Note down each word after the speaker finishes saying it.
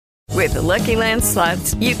With the Lucky Land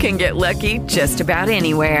Slots, you can get lucky just about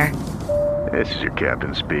anywhere. This is your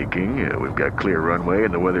captain speaking. We've got clear runway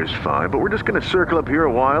and the weather's fine, but we're just going to circle up here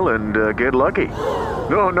a while and get lucky.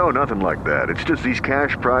 No, nothing like that. It's just these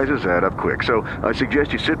cash prizes add up quick. So I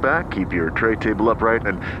suggest you sit back, keep your tray table upright,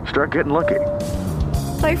 and start getting lucky.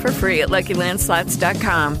 Play for free at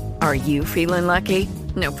LuckyLandSlots.com. Are you feeling lucky?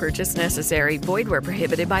 No purchase necessary. Void where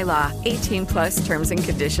prohibited by law. 18 plus terms and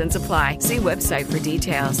conditions apply. See website for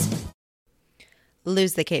details.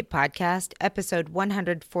 Lose the Cape podcast, episode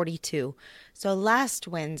 142. So last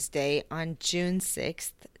Wednesday on June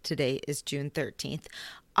 6th, today is June 13th,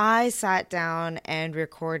 I sat down and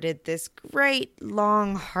recorded this great,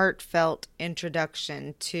 long, heartfelt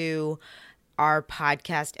introduction to our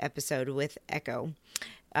podcast episode with Echo,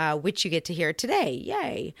 which you get to hear today.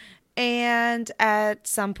 Yay! And at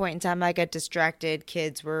some point in time, I got distracted.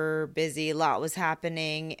 Kids were busy. A lot was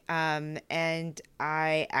happening. And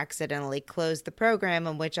I accidentally closed the program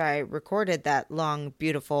in which I recorded that long,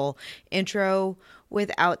 beautiful intro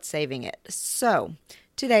without saving it. So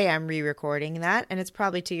today I'm re-recording that, and it's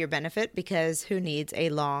probably to your benefit because who needs a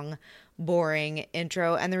long, boring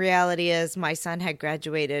intro? And the reality is my son had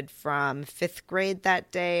graduated from 5th grade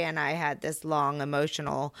that day, and I had this long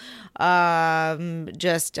emotional monologue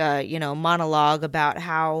about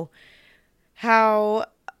how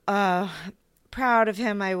proud of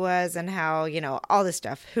him I was, and how, all this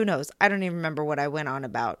stuff. Who knows? I don't even remember what I went on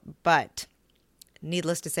about, but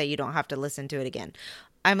needless to say, you don't have to listen to it again.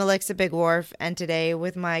 I'm Alexa Big Wharf, and today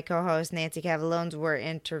with my co-host Nancy Cavalones, we're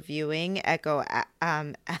interviewing Echo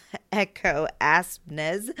Aspnes,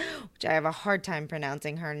 which I have a hard time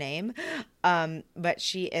pronouncing her name, but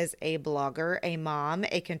she is a blogger, a mom,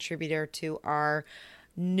 a contributor to our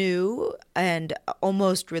new and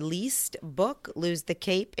almost released book, Lose the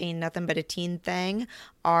Cape, Ain't Nothing But a Teen Thang,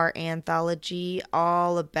 our anthology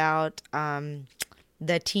all about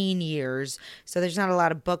the teen years. So there's not a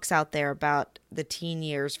lot of books out there about the teen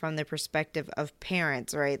years from the perspective of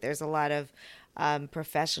parents, right? There's a lot of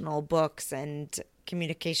professional books and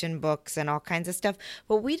communication books and all kinds of stuff.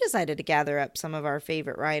 But we decided to gather up some of our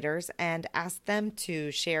favorite writers and ask them to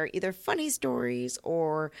share either funny stories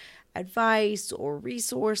or advice or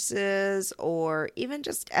resources or even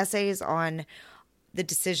just essays on the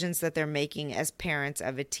decisions that they're making as parents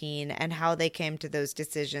of a teen and how they came to those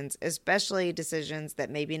decisions, especially decisions that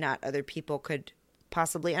maybe not other people could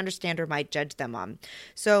possibly understand or might judge them on.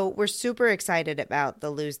 So we're super excited about the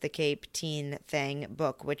Lose the Cape Teen Thang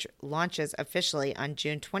book, which launches officially on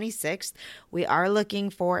June 26th. We are looking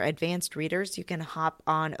for advanced readers. You can hop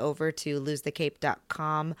on over to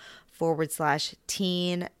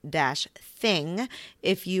losethecape.com/teen-thing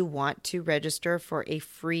if you want to register for a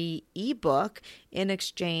free ebook in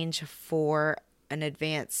exchange for an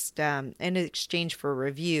advanced, in exchange for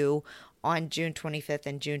review on June 25th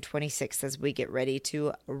and June 26th as we get ready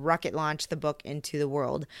to rocket launch the book into the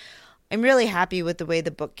world. I'm really happy with the way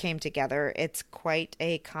the book came together. It's quite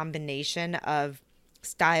a combination of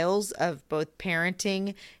styles of both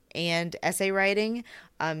parenting and essay writing.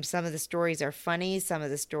 Some of the stories are funny, some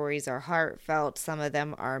of the stories are heartfelt, some of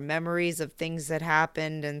them are memories of things that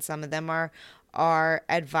happened, and some of them are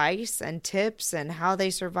advice and tips and how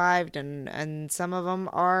they survived, and some of them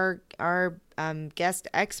are guest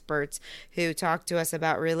experts who talk to us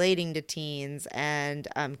about relating to teens and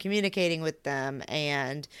communicating with them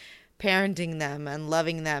and parenting them and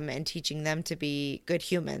loving them and teaching them to be good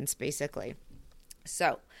humans, basically.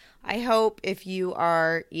 So I hope if you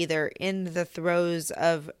are either in the throes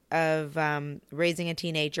of raising a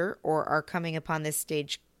teenager or are coming upon this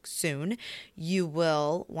stage soon, you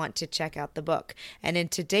will want to check out the book. And in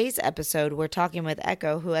today's episode, we're talking with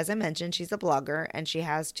Echo, who, as I mentioned, she's a blogger and she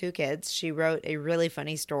has 2 kids. She wrote a really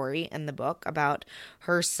funny story in the book about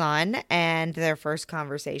her son and their first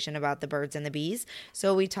conversation about the birds and the bees.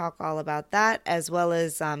 So we talk all about that, as well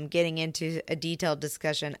as getting into a detailed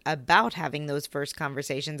discussion about having those first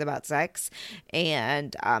conversations about sex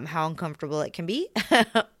and how uncomfortable it can be.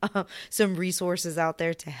 Some resources out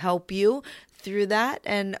there to help you through that.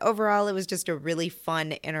 And overall, it was just a really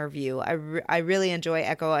fun interview. I really enjoy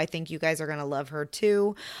Echo. I think you guys are going to love her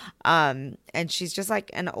too. And she's just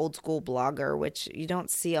like an old school blogger, which you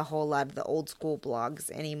don't see a whole lot of the old school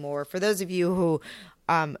blogs anymore. For those of you who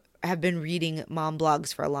have been reading mom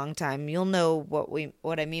blogs for a long time, you'll know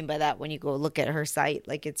what I mean by that when you go look at her site.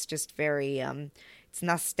 Like, it's just very it's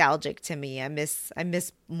nostalgic to me. I miss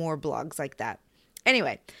more blogs like that.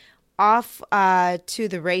 Anyway, off to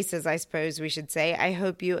the races, I suppose we should say. I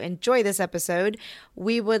hope you enjoy this episode.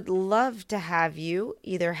 We would love to have you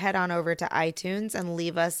either head on over to iTunes and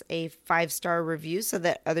leave us a 5-star review so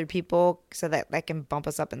that that can bump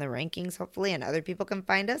us up in the rankings, hopefully, and other people can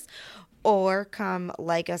find us, or come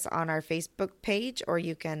like us on our Facebook page, or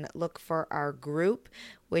you can look for our group,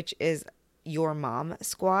 which is Your Mom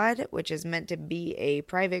Squad, which is meant to be a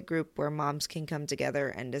private group where moms can come together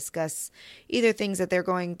and discuss either things that they're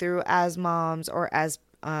going through as moms or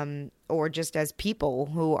just as people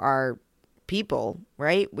who are people,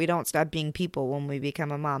 right? We don't stop being people when we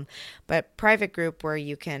become a mom. But private group where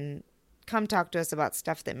you can come talk to us about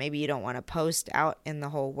stuff that maybe you don't want to post out in the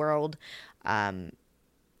whole world.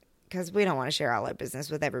 Because we don't want to share all our business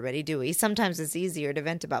with everybody, do we? Sometimes it's easier to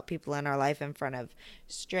vent about people in our life in front of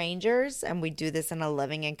strangers, and we do this in a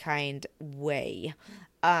loving and kind way.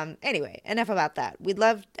 Anyway, enough about that. We'd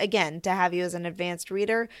love, again, to have you as an advanced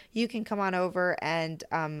reader. You can come on over and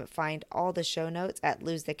find all the show notes at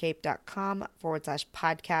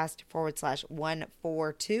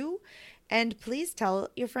losethecape.com/podcast/142. And please tell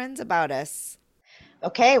your friends about us.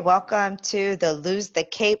 Okay, welcome to the Lose the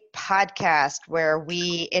Cape podcast, where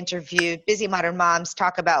we interview busy modern moms,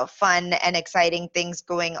 talk about fun and exciting things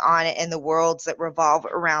going on in the worlds that revolve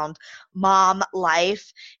around mom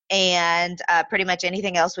life and pretty much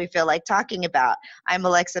anything else we feel like talking about. I'm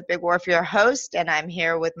Alexa Bigwarf, your host, and I'm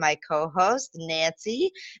here with my co-host,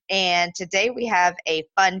 Nancy. And today we have a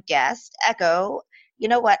fun guest, Echo. You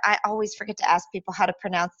know what? I always forget to ask people how to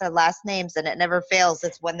pronounce their last names, and it never fails.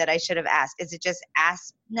 It's one that I should have asked. Is it just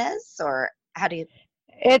Aspnes, or how do you?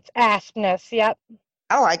 It's Aspnes, yep.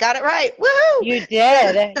 Oh, I got it right. Woohoo! You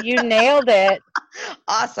did. You nailed it.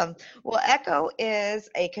 Awesome. Well, Echo is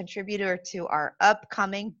a contributor to our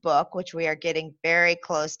upcoming book, which we are getting very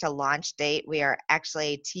close to launch date. We are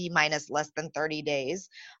actually T-minus less than 30 days.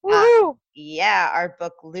 Woohoo! Yeah, our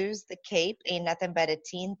book, Lose the Cape, Ain't Nothing But a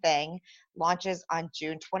Teen Thang, launches on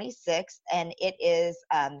June 26th, and it is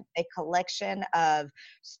a collection of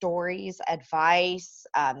stories, advice,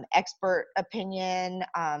 expert opinion,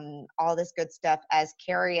 all this good stuff as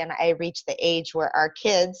Carrie and I reach the age where our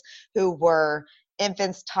kids, who were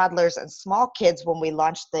infants, toddlers, and small kids when we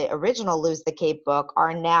launched the original Lose the Cape book,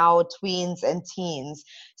 are now tweens and teens.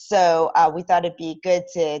 So we thought it'd be good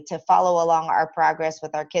to follow along our progress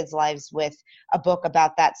with our kids' lives with a book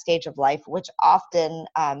about that stage of life, which often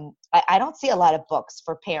I don't see a lot of books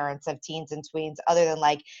for parents of teens and tweens other than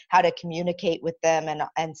like how to communicate with them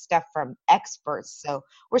and stuff from experts. So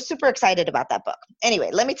we're super excited about that book.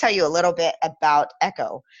 Anyway, let me tell you a little bit about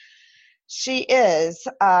Echo. She is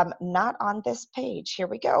not on this page. Here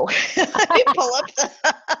we go. Let me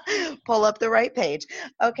pull up the right page.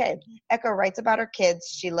 Okay. Echo writes about her kids.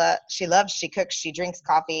 She loves, she cooks, she drinks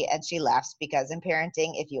coffee, and she laughs, because in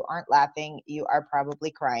parenting, if you aren't laughing, you are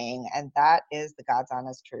probably crying. And that is the God's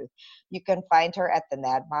honest truth. You can find her at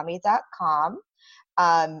themadmommy.com.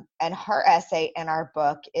 And her essay in our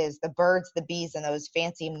book is The Birds, the Bees, and Those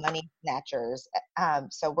Fancy Money Snatchers.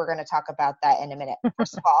 So we're going to talk about that in a minute.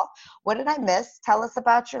 First of all, what did I miss? Tell us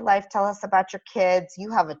about your life. Tell us about your kids. You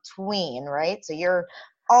have a tween, right? So you're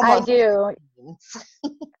almost. I do.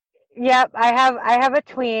 Yep, I have a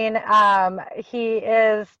tween. He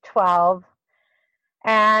is 12,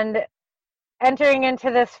 and entering into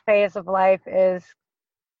this phase of life is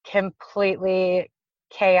completely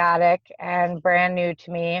chaotic and brand new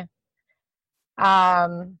to me.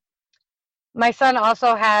 My son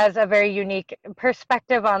also has a very unique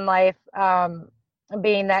perspective on life,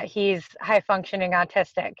 being that he's high functioning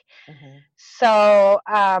autistic. Mm-hmm. So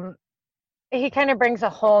he kind of brings a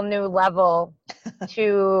whole new level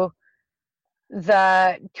to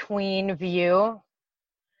the tween view.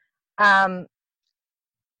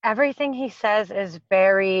 Everything he says is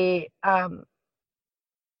very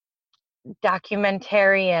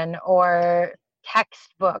documentarian or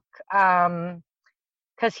textbook,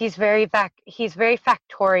 because he's very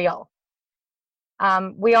factorial.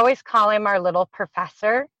 We always call him our little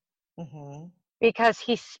professor, mm-hmm. because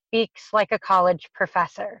he speaks like a college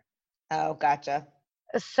professor. Oh, gotcha.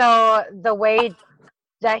 So the way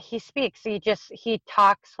that he speaks, he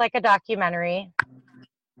talks like a documentary.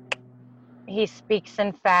 He speaks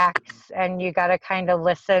in facts, and you got to kind of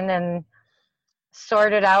listen and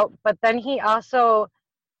sort it out. But then he also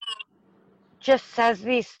just says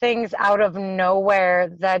these things out of nowhere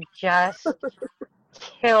that just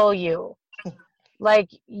kill you. Like,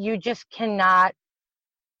 you just cannot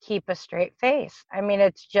keep a straight face. I mean,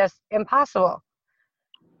 it's just impossible.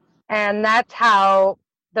 And that's how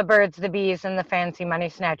The Birds, the Bees, and the Fancy Money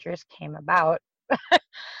Snatchers came about.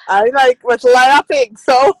 I like was laughing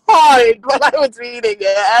so hard when I was reading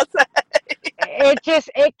it.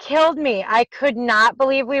 It killed me. I could not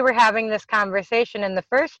believe we were having this conversation in the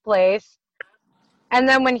first place. And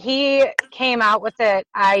then when he came out with it,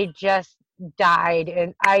 I just died,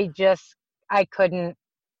 and I couldn't.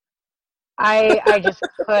 I just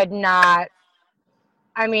could not.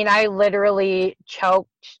 I mean, I literally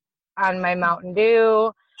choked on my Mountain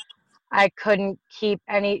Dew. I couldn't keep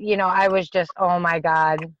any, I was just, oh my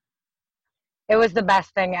God. It was the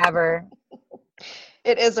best thing ever.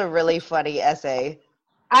 It is a really funny essay.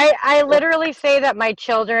 I literally say that my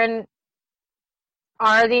children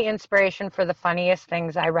are the inspiration for the funniest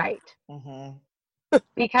things I write. Mm-hmm.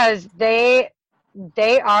 Because they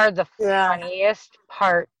are the Yeah. funniest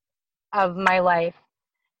part of my life.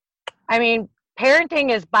 I mean,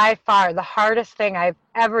 parenting is by far the hardest thing I've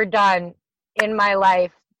ever done in my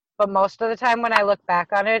life, but most of the time when I look back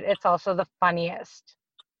on it, it's also the funniest.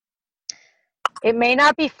 It may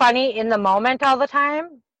not be funny in the moment all the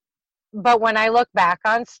time, but when I look back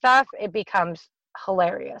on stuff, it becomes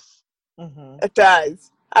hilarious. Mm-hmm. It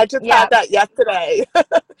does. I just had that yesterday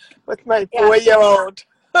with my 4-year-old.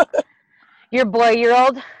 Your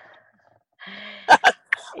boy-year-old?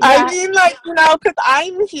 I mean, like, because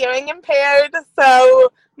I'm hearing impaired, so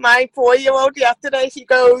my 4-year-old yesterday, he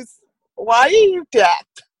goes, "Why are you deaf?"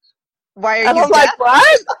 Why are and you I'm deaf? like,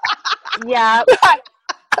 what? Yeah.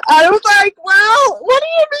 I was like, well, what do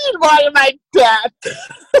you mean, why am I deaf?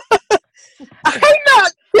 I'm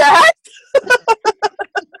not deaf.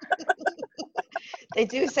 They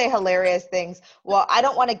do say hilarious things. Well, I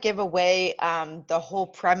don't want to give away the whole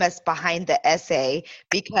premise behind the essay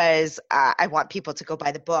because I want people to go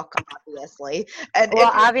buy the book, obviously. And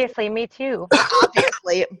obviously, me too.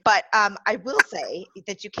 Obviously, but I will say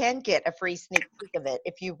that you can get a free sneak peek of it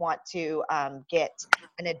if you want to get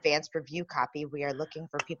an advanced review copy. We are looking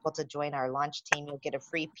for people to join our launch team. You'll get a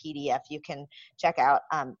free PDF. You can check out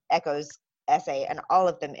Echo's essay and all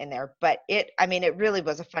of them in there, but it really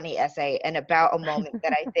was a funny essay and about a moment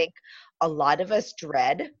that I think a lot of us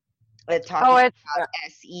dread, talking about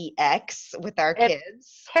sex with our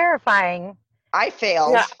kids. Terrifying. I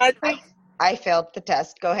failed. Yeah, I think I failed the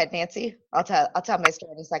test. Go ahead, Nancy. I'll tell my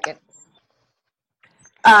story in a second.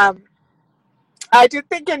 I just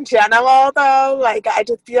think in general, though, like, I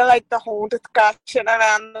just feel like the whole discussion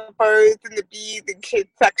around the birds and the bees and kids'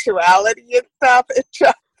 sexuality and stuff, it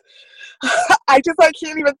just, I just, like,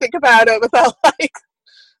 can't even think about it without,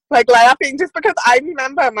 like laughing, just because I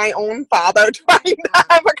remember my own father trying to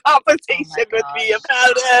have a conversation with me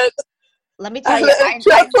about it. Let me tell you, I'm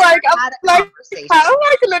like, how am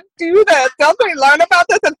I going to do this? Don't they learn about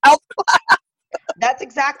this in health class? That's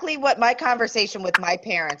exactly what my conversation with my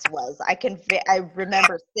parents was. I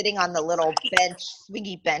remember sitting on the little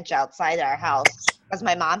swingy bench outside our house because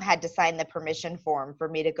my mom had to sign the permission form for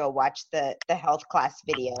me to go watch the health class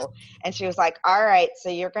video. And she was like, all right, so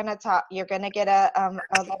you're going to get a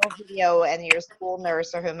little video, and your school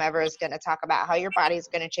nurse or whomever is going to talk about how your body is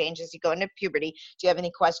going to change as you go into puberty. Do you have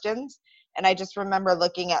any questions? And I just remember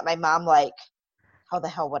looking at my mom like, how the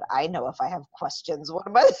hell would I know if I have questions? What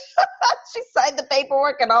am I? She signed the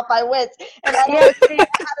paperwork and off I went. And I had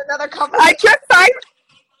another conversation. I just signed.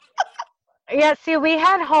 Yeah, see, we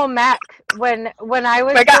had home ec when I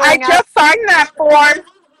was I just signed that form.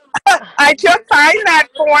 I just signed that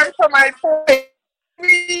form for my 4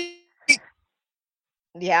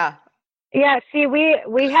 Yeah. Yeah, see,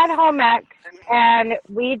 we had home ec, and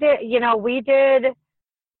we did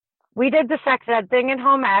the sex ed thing in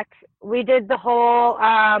home ec. We did the whole,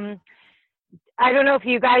 I don't know if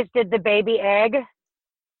you guys did the baby egg.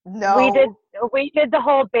 No. We did the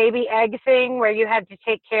whole baby egg thing where you had to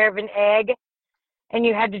take care of an egg and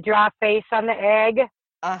you had to draw a face on the egg.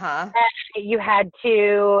 Uh-huh. And you had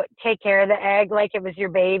to take care of the egg like it was your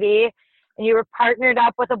baby. And you were partnered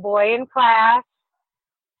up with a boy in class,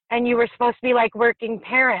 and you were supposed to be like working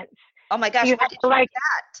parents. Oh my gosh, you had to like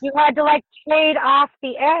that? You had to like trade off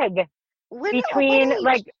the egg between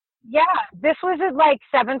this was at like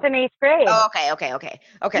 7th and 8th grade. Oh, okay.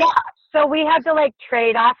 Yeah, so we had to like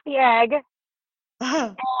trade off the egg.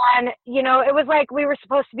 And, it was like we were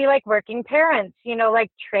supposed to be like working parents,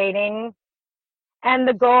 like trading. And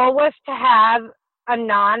the goal was to have a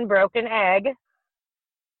non-broken egg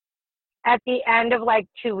at the end of like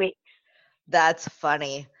 2 weeks. That's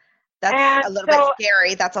funny. That's a little bit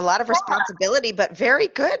scary. That's a lot of responsibility, but very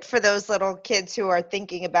good for those little kids who are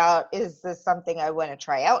thinking about, is this something I want to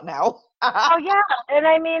try out now? Oh, yeah. And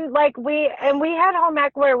I mean, like we had home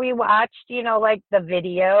ec where we watched, like the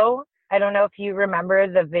video I don't know if you remember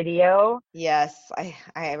the video. Yes,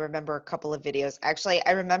 I remember a couple of videos. Actually,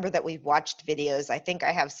 I remember that we watched videos. I think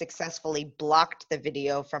I have successfully blocked the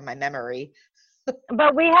video from my memory.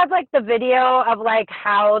 But we had like the video of like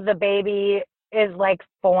how the baby is like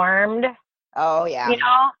formed, Oh, yeah. you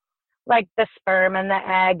know, like the sperm and the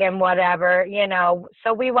egg and whatever, you know.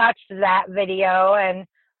 So we watched that video, and,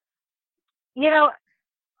 you know,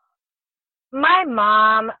 my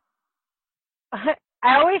mom, I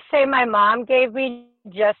always say my mom gave me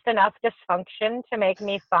just enough dysfunction to make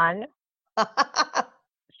me fun.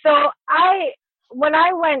 So when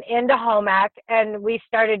I went into home ec and we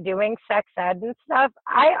started doing sex ed and stuff,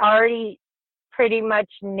 I already pretty much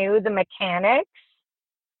knew the mechanics,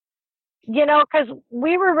 you know, because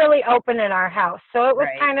we were really open in our house. So it was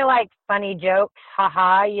Right. kind of like funny jokes,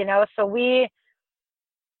 haha, you know. So we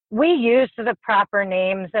used the proper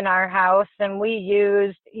names in our house, and we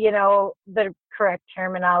used, you know, the correct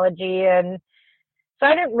terminology. And so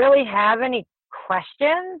I didn't really have any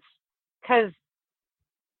questions because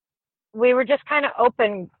we were just kind of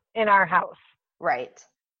open in our house. Right.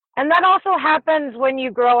 And that also happens when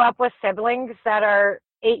you grow up with siblings that are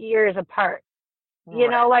 8 years apart. You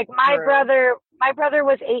know, like my brother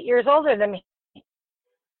was 8 years older than me.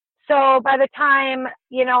 So by the time,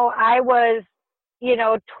 you know, I was, you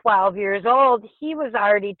know, 12 years old, he was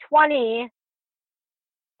already 20.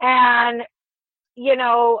 And, you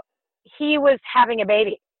know, he was having a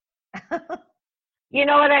baby. You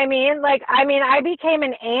know what I mean? Like, I mean, I became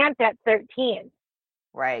an aunt at 13.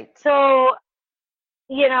 Right. So,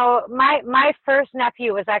 you know, my first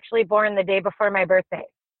nephew was actually born the day before my birthday.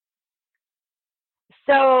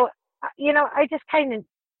 So, you know, I just kind of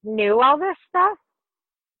knew all this stuff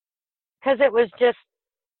because it was just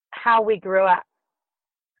how we grew up.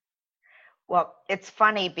 Well, it's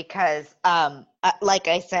funny because, like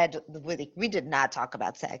I said, we did not talk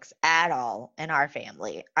about sex at all in our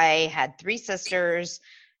family. I had 3 sisters,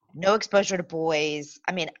 no exposure to boys.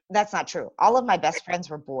 I mean, that's not true. All of my best friends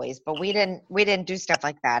were boys, but we didn't do stuff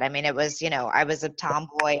like that. I mean, it was, you know, I was a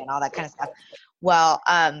tomboy and all that kind of stuff. Well,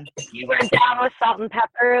 you went down with salt and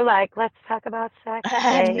pepper, like, let's talk about sex,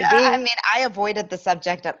 baby. I mean, I avoided the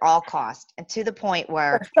subject at all costs, and to the point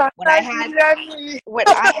where when I had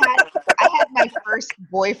my first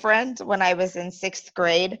boyfriend when I was in 6th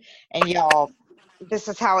grade, and y'all, this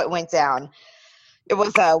is how it went down. It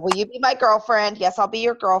was will you be my girlfriend? Yes, I'll be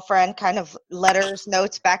your girlfriend. Kind of letters,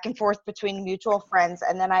 notes back and forth between mutual friends,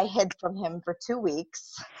 and then I hid from him for 2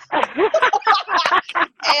 weeks.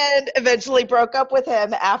 And eventually broke up with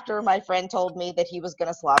him after my friend told me that he was going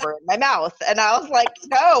to slobber in my mouth. And I was like,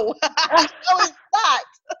 no, how is that?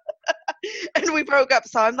 And we broke up.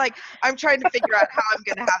 So I'm like, I'm trying to figure out how I'm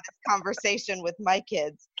going to have this conversation with my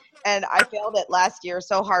kids. And I failed it last year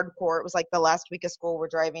so hardcore. It was like the last week of school. We're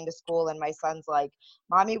driving to school, and my son's like,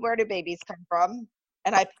 Mommy, where do babies come from?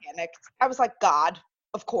 And I panicked. I was like, God,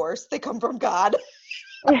 of course. They come from God.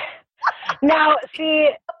 Now, see,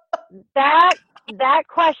 that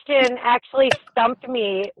question actually stumped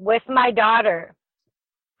me with my daughter.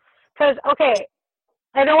 Because, okay,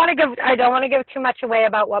 I don't want to give too much away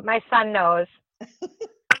about what my son knows.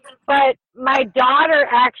 But my daughter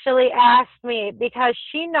actually asked me because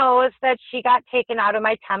she knows that she got taken out of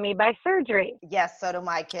my tummy by surgery. Yes, so do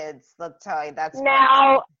my kids. Let's tell you, that's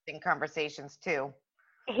now interesting conversations too.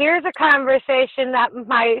 Here's a conversation that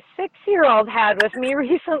my 6-year-old had with me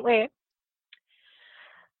recently.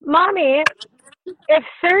 Mommy, if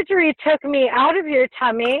surgery took me out of your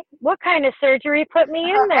tummy, what kind of surgery put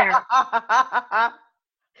me in there?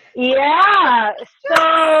 Yeah.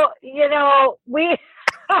 So, you know, we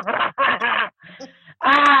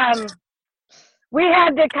we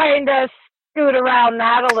had to kind of scoot around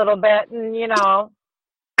that a little bit, and, you know.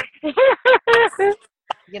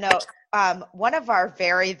 You know, one of my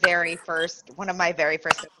very first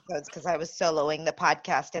episodes, because I was soloing the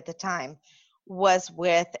podcast at the time, was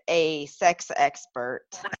with a sex expert,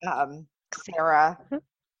 Sarah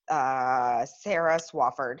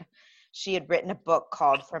Swafford. She had written a book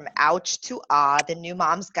called From Ouch to Ah, The New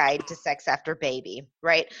Mom's Guide to Sex After Baby,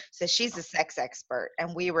 right? So she's a sex expert,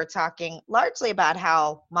 and we were talking largely about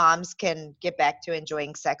how moms can get back to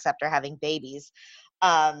enjoying sex after having babies.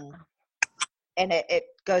 And it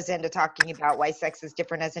goes into talking about why sex is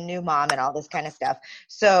different as a new mom and all this kind of stuff.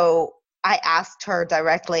 So I asked her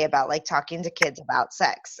directly about like talking to kids about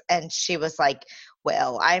sex, and she was like,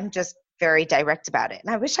 well, I'm just very direct about it.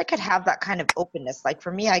 And I wish I could have that kind of openness. Like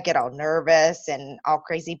for me, I get all nervous and all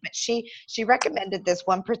crazy, but she recommended this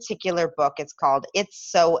one particular book. It's called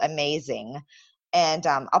It's So Amazing. And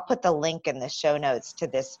I'll put the link in the show notes to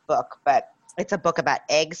this book, but It's a book about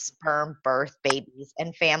eggs, sperm, birth, babies,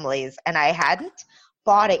 and families. And I hadn't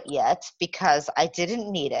bought it yet because I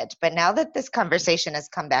didn't need it. But now that this conversation has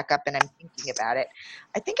come back up and I'm thinking about it,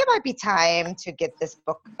 I think it might be time to get this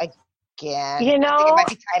book again. You I think it know, might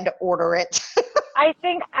be time to order it. I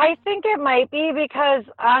think it might be because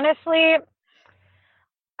honestly,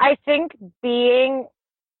 I think being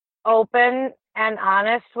open and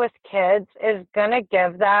honest with kids is going to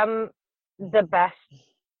give them the best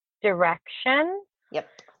direction. Yep.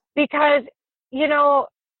 Because, you know,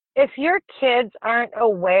 if your kids aren't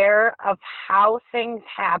aware of how things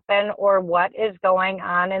happen or what is going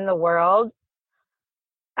on in the world,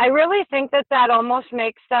 I really think that almost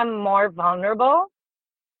makes them more vulnerable.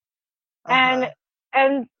 Uh-huh.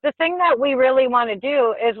 And the thing that we really want to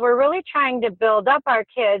do is we're really trying to build up our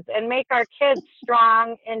kids and make our kids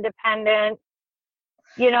strong, independent,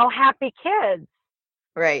 happy kids.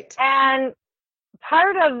 Right. And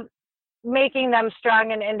part of making them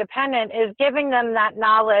strong and independent is giving them that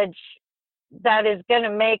knowledge that is going to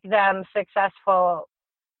make them successful,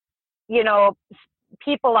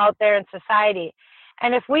 people out there in society.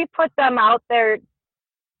 And if we put them out there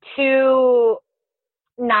too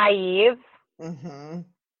naive,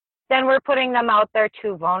 then we're putting them out there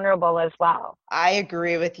too vulnerable as well. I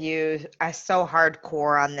agree with you. I'm so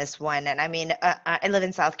hardcore on this one. And I mean, I live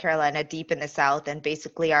in South Carolina, deep in the South, and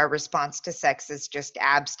basically our response to sex is just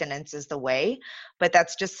abstinence is the way. But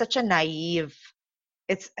that's just such a naive,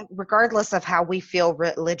 it's regardless of how we feel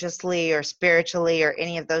religiously or spiritually or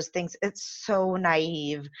any of those things, it's so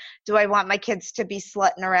naive. Do I want my kids to be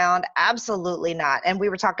slutting around? Absolutely not. And we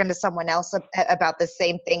were talking to someone else about the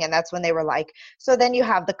same thing, and that's when they were like, so then you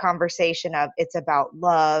have the conversation of it's about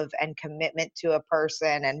love and commitment to a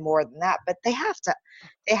person and more than that, but they have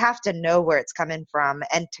to know where it's coming from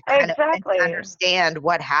and to kind of and to understand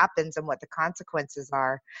what happens and what the consequences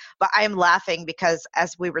are. But I'm laughing because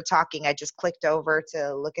as we were talking, I just clicked over to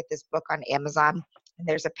look at this book on Amazon, and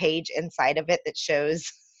there's a page inside of it that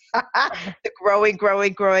shows the growing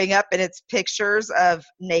up, and it's pictures of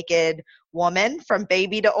naked woman from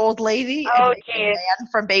baby to old lady and naked man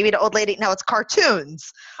from baby to old lady. No, it's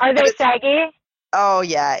cartoons. Are they saggy? Oh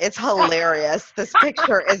yeah, it's hilarious. This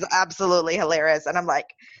picture is absolutely hilarious. And I'm like,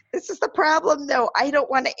 this is the problem. No, I don't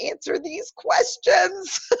want to answer these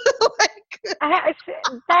questions. I'm going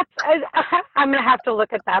to have to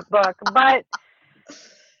look at that book. But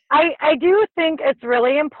I do think it's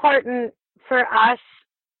really important for us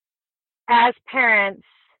as parents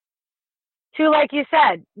to, like you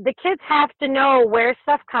said, the kids have to know where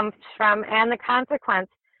stuff comes from and the consequence.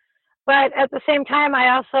 But at the same time, I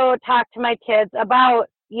also talk to my kids about,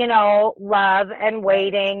 love and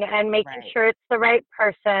waiting and making sure it's the right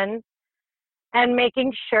person and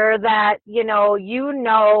making sure that,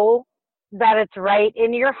 that it's right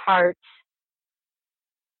in your heart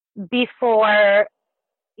before,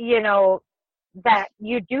 that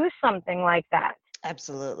you do something like that.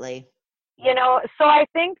 Absolutely. So I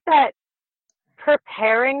think that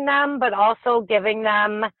preparing them, but also giving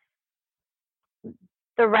them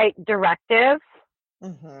the right directive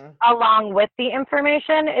along with the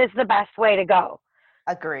information is the best way to go.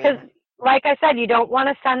 Agreed. Because, like I said, you don't want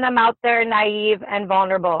to send them out there naive and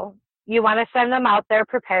vulnerable. You want to send them out there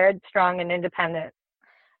prepared, strong, and independent.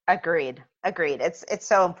 Agreed. It's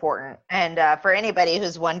so important. And for anybody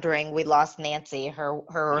who's wondering, we lost Nancy. Her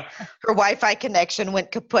Wi-Fi connection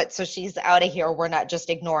went kaput, so she's out of here. We're not just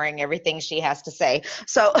ignoring everything she has to say.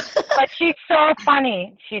 So, but she's so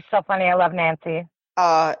funny. She's so funny. I love Nancy.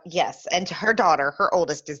 Yes, and her daughter, her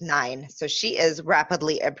oldest, is 9, so she is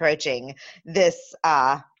rapidly approaching this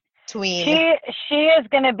tween. She is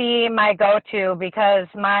going to be my go-to because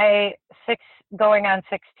my 6 going on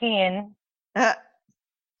 16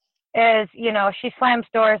 is, she slams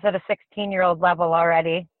doors at a 16-year-old level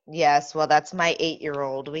already. Yes, well, that's my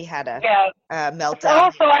 8-year-old. We had a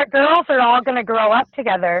meltdown. So our girls are all going to grow up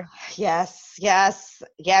together. Yes.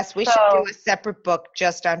 We should do a separate book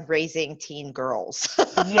just on raising teen girls.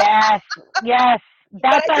 Yes.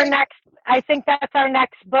 That's our next. I think that's our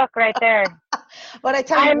next book right there. But I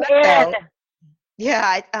tell you what, though.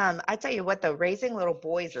 Yeah, I tell you what, though, raising little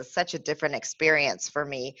boys is such a different experience for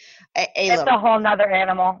me. It's a whole nother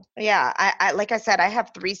animal. Yeah, I like I said, I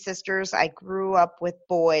have 3 sisters. I grew up with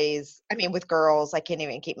with girls. I can't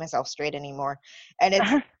even keep myself straight anymore.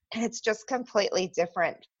 And it's just completely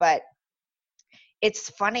different. But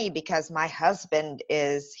it's funny because my husband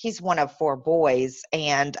he's one of 4 boys,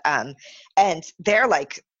 and they're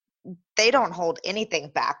like they don't hold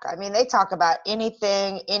anything back. I mean, they talk about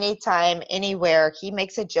anything, anytime, anywhere. He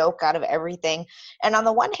makes a joke out of everything. And on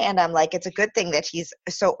the one hand, I'm like, it's a good thing that he's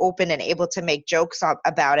so open and able to make jokes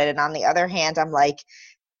about it. And on the other hand, I'm like,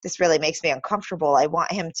 this really makes me uncomfortable. I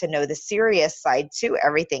want him to know the serious side too.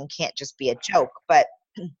 Everything can't just be a joke. But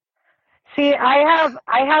see, I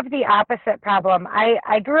have the opposite problem.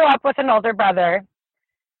 I grew up with an older brother,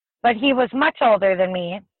 but he was much older than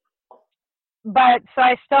me. But so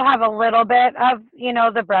I still have a little bit of,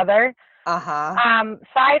 the brother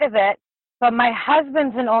side of it. But my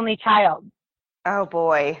husband's an only child. Oh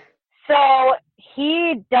boy. So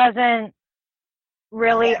he doesn't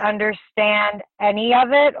really understand any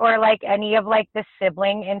of it, or like any of like the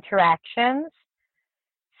sibling interactions.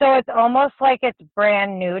 So it's almost like it's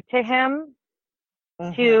brand new to him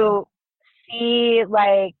to see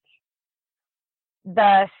like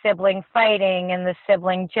the sibling fighting and the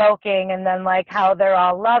sibling joking, and then like how they're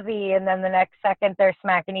all lovey, and then the next second they're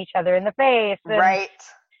smacking each other in the face. Right.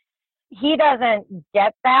 He doesn't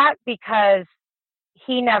get that because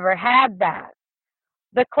he never had that.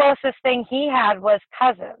 The closest thing he had was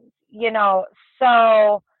cousins,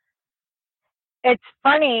 so it's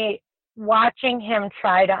funny watching him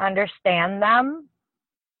try to understand them.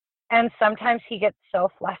 And sometimes he gets so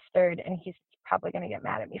flustered, and he's probably going to get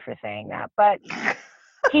mad at me for saying that, but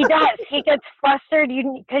he does. He gets flustered.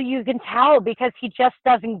 You can tell, because he just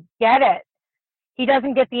doesn't get it. He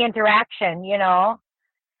doesn't get the interaction, Yeah.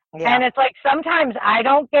 And it's like sometimes I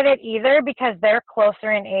don't get it either, because they're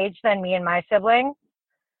closer in age than me and my siblings.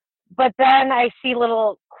 But then I see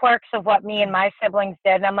little quirks of what me and my siblings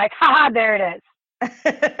did, and I'm like, haha, there it is.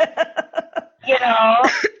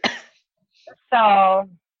 So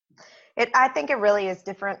I think it really is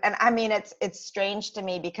different. And I mean, it's strange to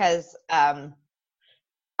me because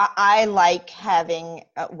I like having,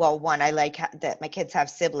 I like that my kids have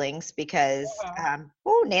siblings because,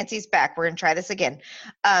 Nancy's back. We're going to try this again.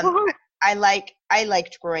 I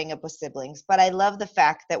liked growing up with siblings, but I love the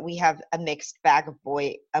fact that we have a mixed bag of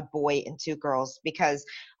a boy and two girls, because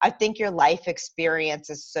I think your life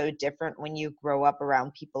experience is so different when you grow up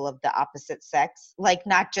around people of the opposite sex, like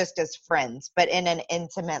not just as friends, but in an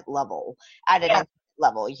intimate level, at an intimate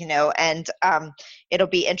level, and it'll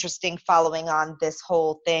be interesting following on this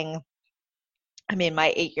whole thing. I mean,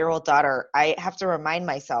 my 8-year-old daughter, I have to remind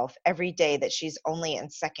myself every day that she's only in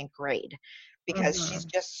second grade, because she's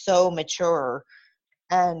just so mature.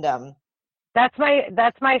 And that's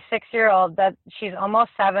my 6-year-old, that she's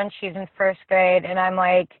almost 7, she's in first grade, and I'm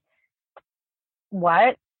like,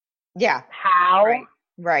 what? Yeah. How?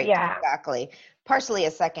 Right. Yeah. Exactly. Partially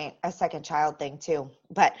a second child thing too.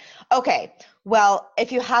 But okay. Well,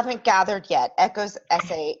 if you haven't gathered yet, Echo's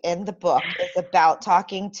essay in the book is about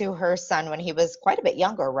talking to her son when he was quite a bit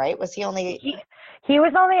younger, right? Was he only? He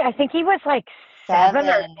was only, I think he was like 7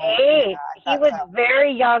 or 8. He was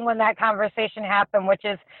very young when that conversation happened, which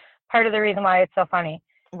is part of the reason why it's so funny.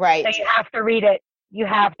 Right. So you have to read it. You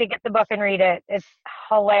have to get the book and read it. It's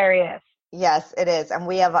hilarious. Yes, it is. And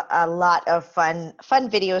we have a lot of fun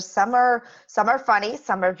videos. Some are funny,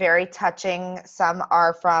 some are very touching, some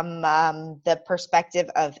are from the perspective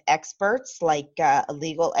of experts, like a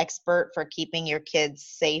legal expert for keeping your kids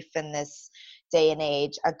safe in this day and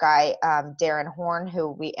age. A guy, Darren Horn,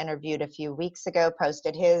 who we interviewed a few weeks ago,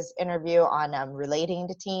 posted his interview on relating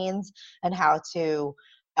to teens and how to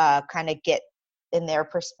kind of get in their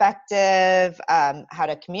perspective, how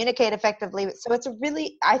to communicate effectively. So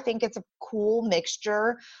I think it's a cool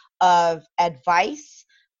mixture of advice,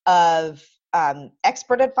 of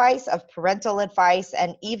expert advice, of parental advice,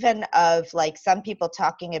 and even of like some people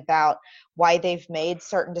talking about why they've made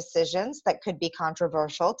certain decisions that could be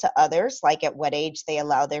controversial to others, like at what age they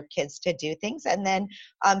allow their kids to do things, and then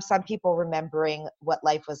some people remembering what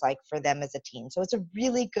life was like for them as a teen. So it's a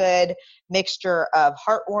really good mixture of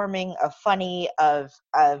heartwarming, of funny, of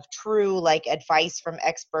true like advice from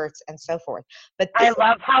experts and so forth. But I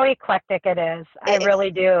love how eclectic it is. I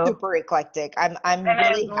really do. Super eclectic. I'm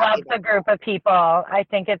really happy. I love the group of people. I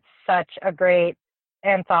think it's such a great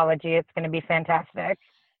anthology. It's going to be fantastic.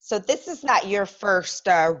 So this is not your first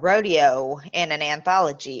rodeo in an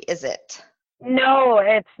anthology, is it? No,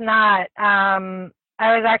 it's not. I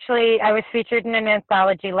was featured in an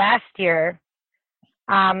anthology last year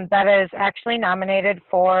that is actually nominated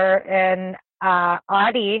for an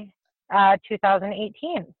Audie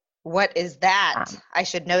 2018. What is that? I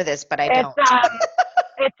should know this, but I don't.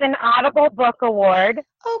 It's an Audible Book Award.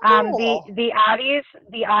 Oh, cool. The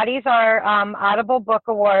Audies are Audible Book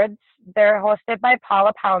Awards. They're hosted by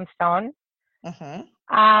Paula Poundstone. Mm-hmm.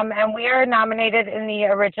 And we are nominated in the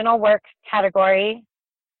original work category.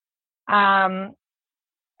 And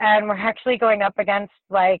and we're actually going up against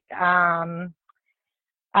like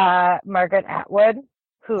Margaret Atwood,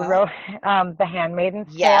 who wrote The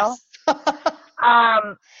Handmaid's Tale.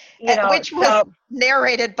 Which was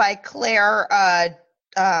narrated by Claire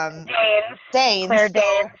Danes. Claire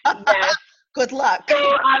Danes. Yes. Good luck.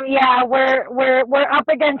 So we're up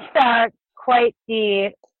against quite the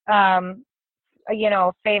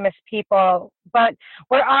famous people, but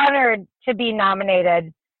we're honored to be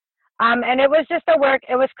nominated. And it was just a work.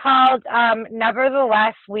 It was called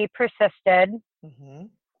Nevertheless We Persisted. Mm-hmm.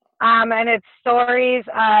 And it's stories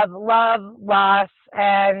of love, loss,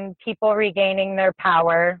 and people regaining their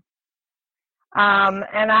power.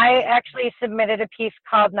 And I actually submitted a piece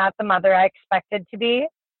called Not the Mother I Expected to Be.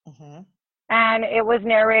 Mm-hmm. And it was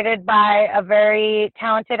narrated by a very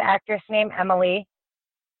talented actress named Emily.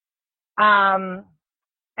 And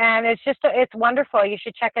it's wonderful. You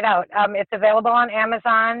should check it out. It's available on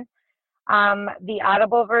Amazon. The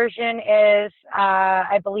Audible version is,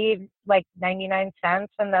 I believe, like 99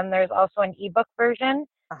 cents. And then there's also an ebook version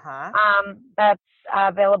that's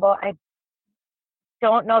available. I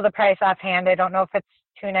don't know the price offhand. I don't know if it's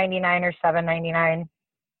 $2.99 or $7.99.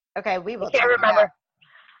 Okay, we will. I can't remember.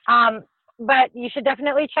 But you should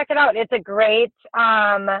definitely check it out. It's a great,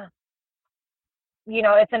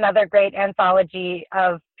 it's another great anthology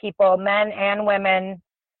of people, men and women,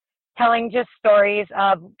 telling just stories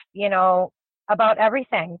of, about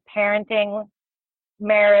everything: parenting,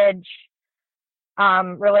 marriage,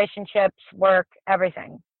 relationships, work,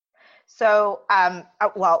 everything. So,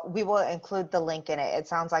 we will include the link in it. It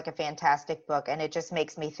sounds like a fantastic book, and it just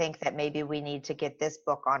makes me think that maybe we need to get this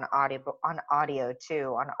book on audio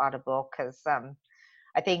too, on Audible, because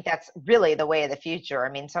I think that's really the way of the future. I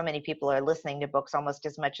mean, so many people are listening to books almost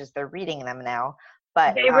as much as they're reading them now.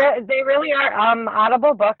 But they really are.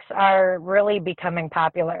 Audible books are really becoming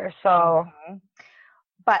popular. So,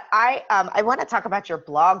 but I want to talk about your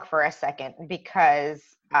blog for a second, because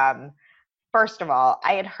first of all,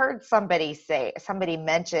 I had heard somebody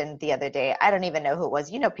mentioned the other day, I don't even know who it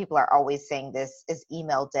was. People are always saying this is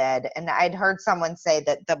email dead. And I'd heard someone say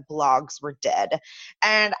that the blogs were dead.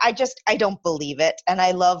 And I don't believe it. And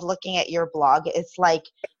I love looking at your blog. It's like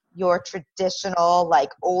your traditional,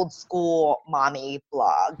 like old school mommy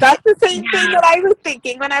blog. That's the same thing that I was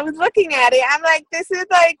thinking when I was looking at it. I'm like, this is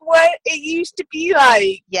like what it used to be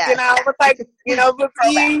like. Yeah. With like,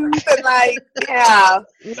 reviews and like, yeah.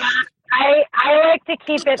 I like to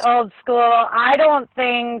keep it old school. I don't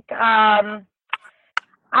think the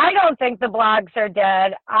blogs are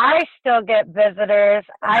dead. I still get visitors.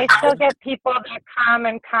 I still get people that come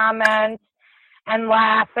and comment and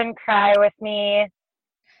laugh and cry with me.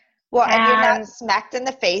 Well, and you're not smacked in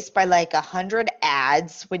the face by like 100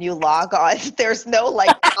 ads when you log on. There's no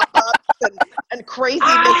like pop-ups and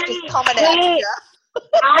craziness just coming at you.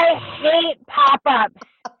 I hate pop-ups.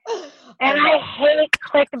 And I hate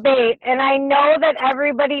clickbait. And I know that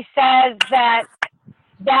everybody says that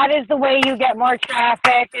is the way you get more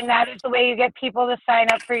traffic, and that is the way you get people to sign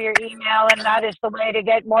up for your email, and that is the way to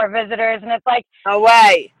get more visitors. And it's like, no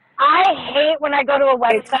way. I hate when I go to a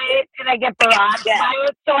website and I get barraged by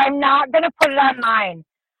it, so I'm not going to put it on mine.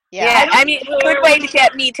 Yeah, I mean, a good way to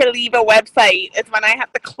get me to leave a website is when I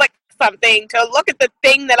have to click something to look at the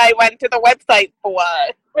thing that I went to the website for.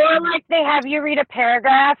 Or like they have you read a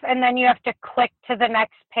paragraph and then you have to click to the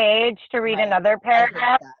next page to read another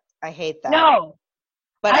paragraph. I hate that. No.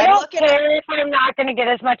 But I don't care if I'm not going to get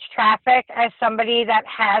as much traffic as somebody that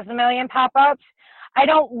has a million pop-ups. I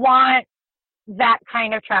don't want that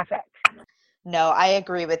kind of traffic. No, I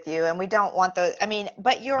agree with you. And we don't want those. I mean,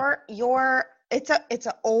 but it's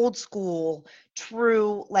a old school,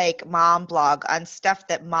 true like mom blog on stuff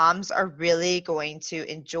that moms are really going to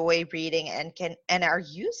enjoy reading and are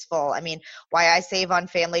useful. I mean, why I save on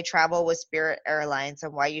family travel with Spirit Airlines,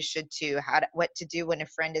 and why you should too. What to do when a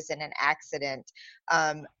friend is in an accident.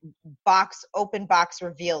 Open box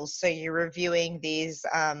reveals. So you're reviewing these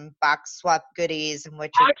box swap goodies and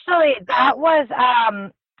what. Actually, that was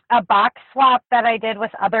a box swap that I did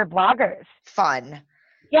with other bloggers. Fun.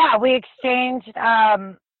 Yeah, we exchanged,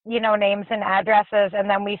 names and addresses, and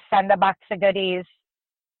then we send a box of goodies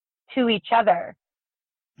to each other.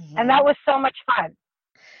 Mm-hmm. And that was so much fun.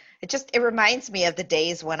 It reminds me of the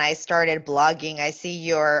days when I started blogging. I see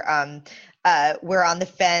your We're on the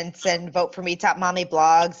Fence and Vote for Me Top Mommy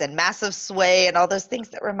blogs and Massive Sway and all those things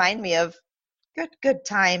that remind me of good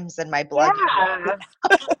times in my blogging. Yeah.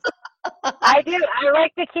 I do. I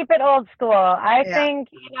like to keep it old school. I think,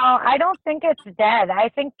 I don't think it's dead. I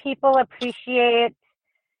think people appreciate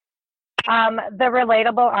the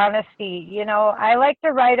relatable honesty. I like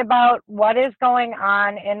to write about what is going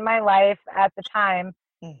on in my life at the time.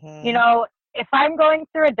 Mm-hmm. You know, if I'm going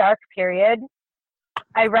through a dark period,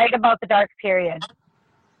 I write about the dark period.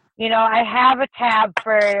 You know, I have a tab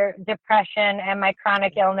for depression and my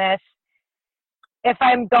chronic illness. If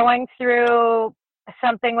I'm going through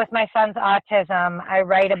something with my son's autism, I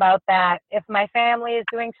write about that. If my family is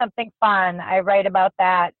doing something fun, I write about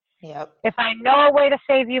that. Yep. If I know a way to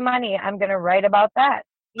save you money, I'm going to write about that.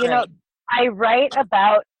 You know, I write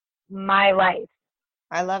about my life.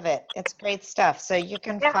 I love it. It's great stuff. So you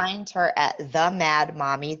can find her at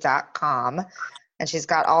themadmommy.com. And she's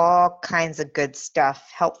got all kinds of good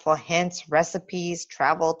stuff, helpful hints, recipes,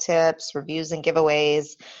 travel tips, reviews, and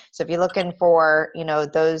giveaways. So if you're looking for, you know,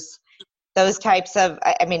 those types of,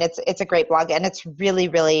 I mean, it's a great blog, and it's really,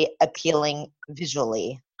 really appealing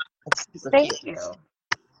visually. It's super Thank cute. you.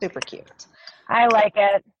 Super cute. I like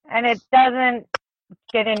it. And it doesn't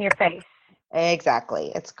get in your face.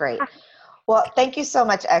 Exactly. It's great. Well, thank you so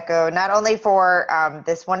much, Echo, not only for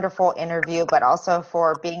this wonderful interview, but also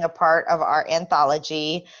for being a part of our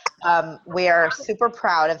anthology. We are super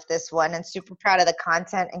proud of this one and super proud of the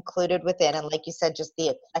content included within. And like you said, just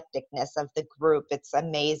the eclecticness of the group. It's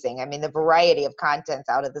amazing. I mean, the variety of content's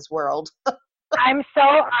out of this world. I'm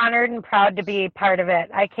so honored and proud to be part of it.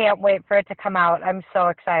 I can't wait for it to come out. I'm so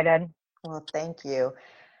excited. Well, thank you.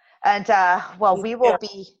 And, we will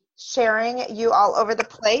be sharing you all over the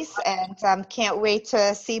place, and can't wait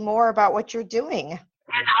to see more about what you're doing.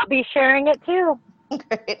 And I'll be sharing it too.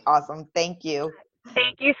 Great. Awesome. Thank you.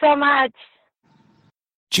 Thank you so much.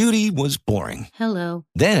 Judy was boring. Hello.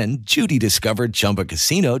 Then Judy discovered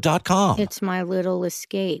ChumbaCasino.com. It's my little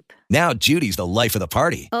escape. Now Judy's the life of the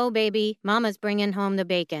party. Oh, baby, mama's bringing home the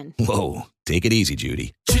bacon. Whoa, take it easy,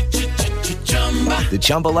 Judy. The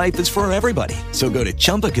Chumba life is for everybody. So go to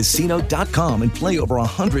ChumbaCasino.com and play over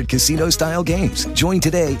 100 casino-style games. Join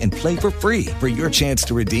today and play for free for your chance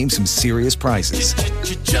to redeem some serious prizes.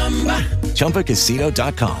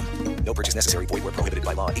 ChumbaCasino.com. No purchase necessary. Void where prohibited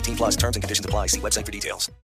by law. 18+ terms and conditions apply. See website for details.